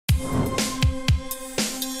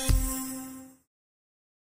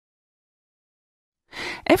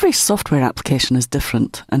Every software application is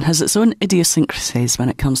different and has its own idiosyncrasies when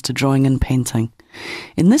it comes to drawing and painting.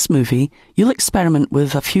 In this movie, you'll experiment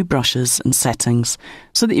with a few brushes and settings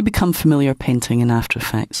so that you become familiar painting in After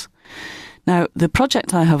Effects. Now, the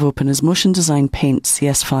project I have open is Motion Design Paint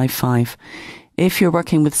CS55. If you're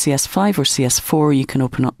working with CS5 or CS4, you can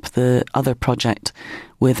open up the other project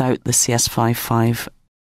without the CS55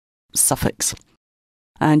 suffix.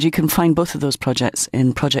 And you can find both of those projects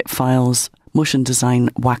in Project Files, Motion Design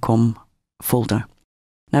Wacom folder.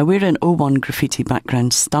 Now we're in O1 Graffiti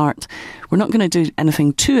Background Start. We're not going to do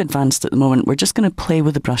anything too advanced at the moment. We're just going to play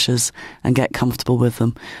with the brushes and get comfortable with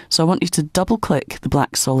them. So I want you to double click the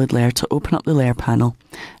black solid layer to open up the layer panel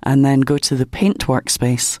and then go to the Paint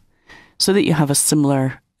workspace so that you have a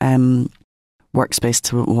similar workspace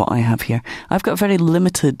to what I have here. I've got a very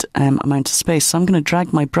limited amount of space, so I'm going to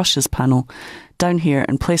drag my brushes panel down here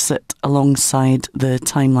and place it alongside the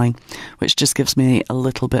timeline, which just gives me a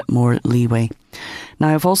little bit more leeway.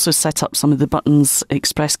 Now I've also set up some of the buttons,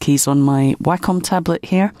 express keys on my Wacom tablet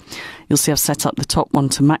here. You'll see I've set up the top one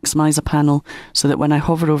to maximize a panel so that when I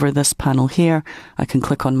hover over this panel here, I can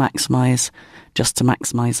click on maximize just to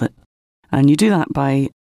maximize it. And you do that by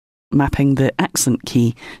mapping the accent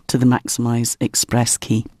key to the maximize express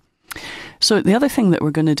key. So the other thing that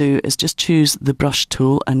we're going to do is just choose the brush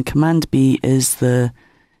tool, and Command B is the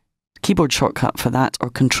keyboard shortcut for that, or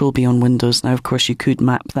Control B on Windows. Now, of course, you could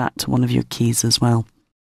map that to one of your keys as well.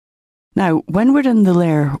 Now, when we're in the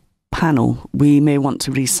layer panel, we may want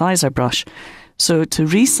to resize our brush. So to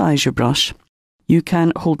resize your brush, you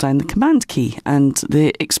can hold down the Command key, and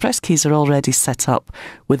the express keys are already set up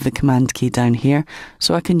with the Command key down here,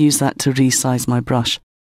 so I can use that to resize my brush.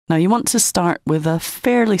 Now you want to start with a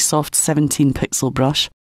fairly soft 17 pixel brush.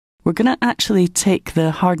 We're going to actually take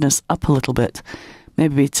the hardness up a little bit,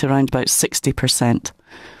 maybe to around about 60%.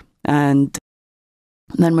 And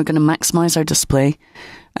then we're going to maximize our display.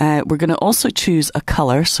 We're going to also choose a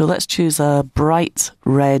color, so let's choose a bright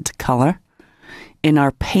red color in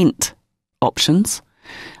our paint options,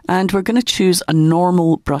 and we're going to choose a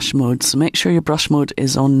normal brush mode, so make sure your brush mode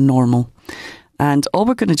is on normal. And all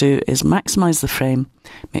we're going to do is maximize the frame,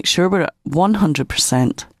 make sure we're at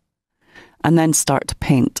 100%, and then start to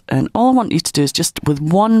paint. And all I want you to do is just with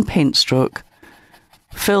one paint stroke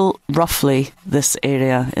fill roughly this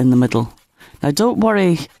area in the middle. Now don't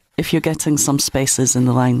worry if you're getting some spaces in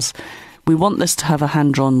the lines. We want this to have a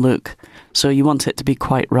hand-drawn look, so you want it to be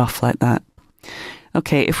quite rough like that.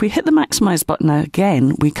 Okay, if we hit the maximize button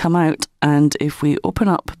again, we come out, and if we open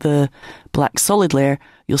up the black solid layer,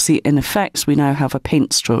 you'll see in effects we now have a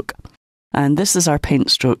paint stroke. And this is our paint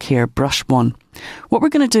stroke here, brush 1. What we're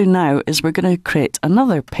going to do now is we're going to create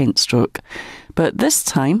another paint stroke, but this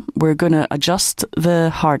time we're going to adjust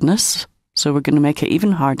the hardness, so we're going to make it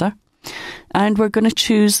even harder, and we're going to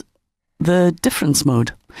choose the difference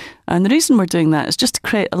mode. And the reason we're doing that is just to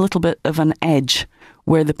create a little bit of an edge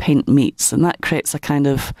where the paint meets, and that creates a kind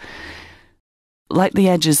of, like the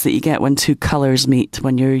edges that you get when two colours meet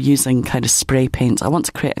when you're using kind of spray paint. I want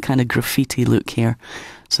to create a kind of graffiti look here,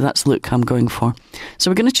 so that's the look I'm going for. So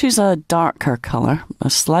we're going to choose a darker colour, a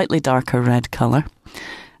slightly darker red colour,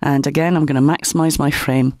 and again I'm going to maximise my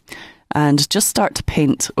frame and just start to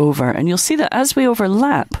paint over, and you'll see that as we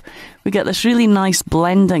overlap we get this really nice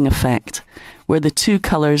blending effect where the two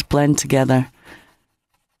colours blend together.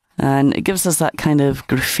 And it gives us that kind of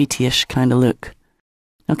graffiti-ish kind of look.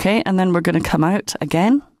 Okay, and then we're going to come out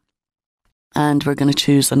again. And we're going to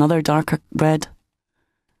choose another darker red.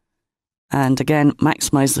 And again,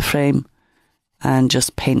 maximize the frame. And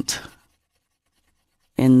just paint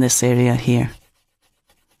in this area here.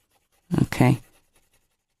 Okay.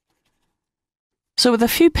 So with a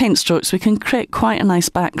few paint strokes, we can create quite a nice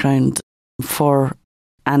background for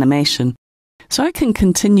animation. So I can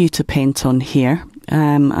continue to paint on here.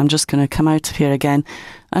 I'm just going to come out of here again,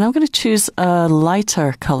 and I'm going to choose a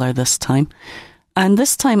lighter colour this time. And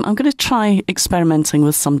this time I'm going to try experimenting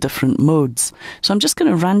with some different modes. So I'm just going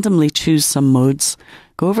to randomly choose some modes,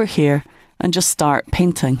 go over here and just start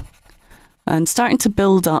painting. And starting to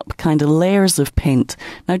build up kind of layers of paint.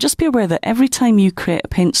 Now just be aware that every time you create a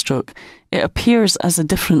paint stroke, it appears as a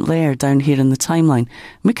different layer down here in the timeline.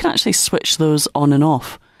 And we can actually switch those on and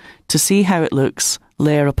off to see how it looks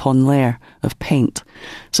layer upon layer of paint.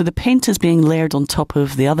 So the paint is being layered on top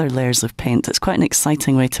of the other layers of paint. It's quite an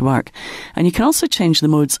exciting way to work. And you can also change the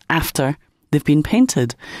modes after they've been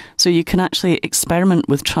painted. So you can actually experiment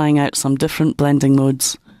with trying out some different blending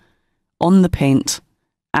modes on the paint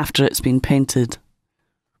after it's been painted.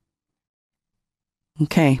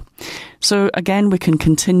 Okay, so again we can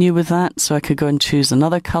continue with that. So I could go and choose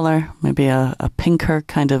another colour, maybe a pinker,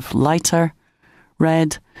 kind of lighter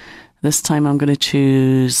red. This time I'm going to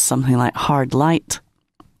choose something like hard light.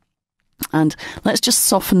 And let's just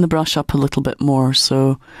soften the brush up a little bit more.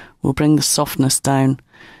 So we'll bring the softness down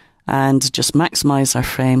and just maximize our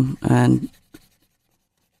frame and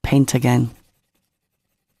paint again.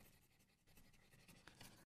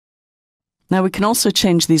 Now we can also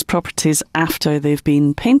change these properties after they've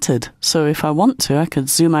been painted. So if I want to, I could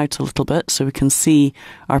zoom out a little bit so we can see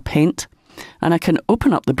our paint, and I can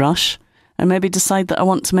open up the brush and maybe decide that I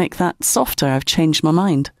want to make that softer. I've changed my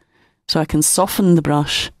mind. So I can soften the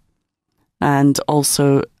brush and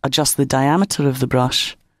also adjust the diameter of the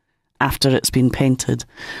brush after it's been painted.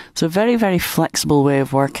 So a very, very flexible way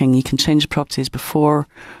of working. You can change the properties before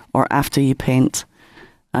or after you paint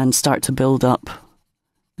and start to build up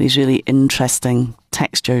these really interesting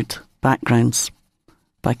textured backgrounds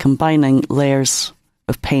by combining layers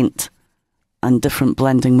of paint and different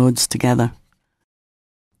blending modes together.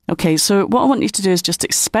 Okay, so what I want you to do is just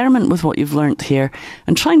experiment with what you've learnt here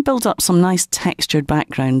and try and build up some nice textured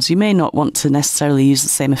backgrounds. You may not want to necessarily use the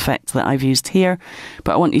same effect that I've used here,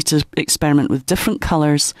 but I want you to experiment with different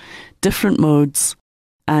colours, different modes,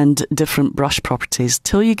 and different brush properties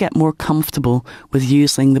till you get more comfortable with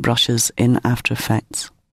using the brushes in After Effects.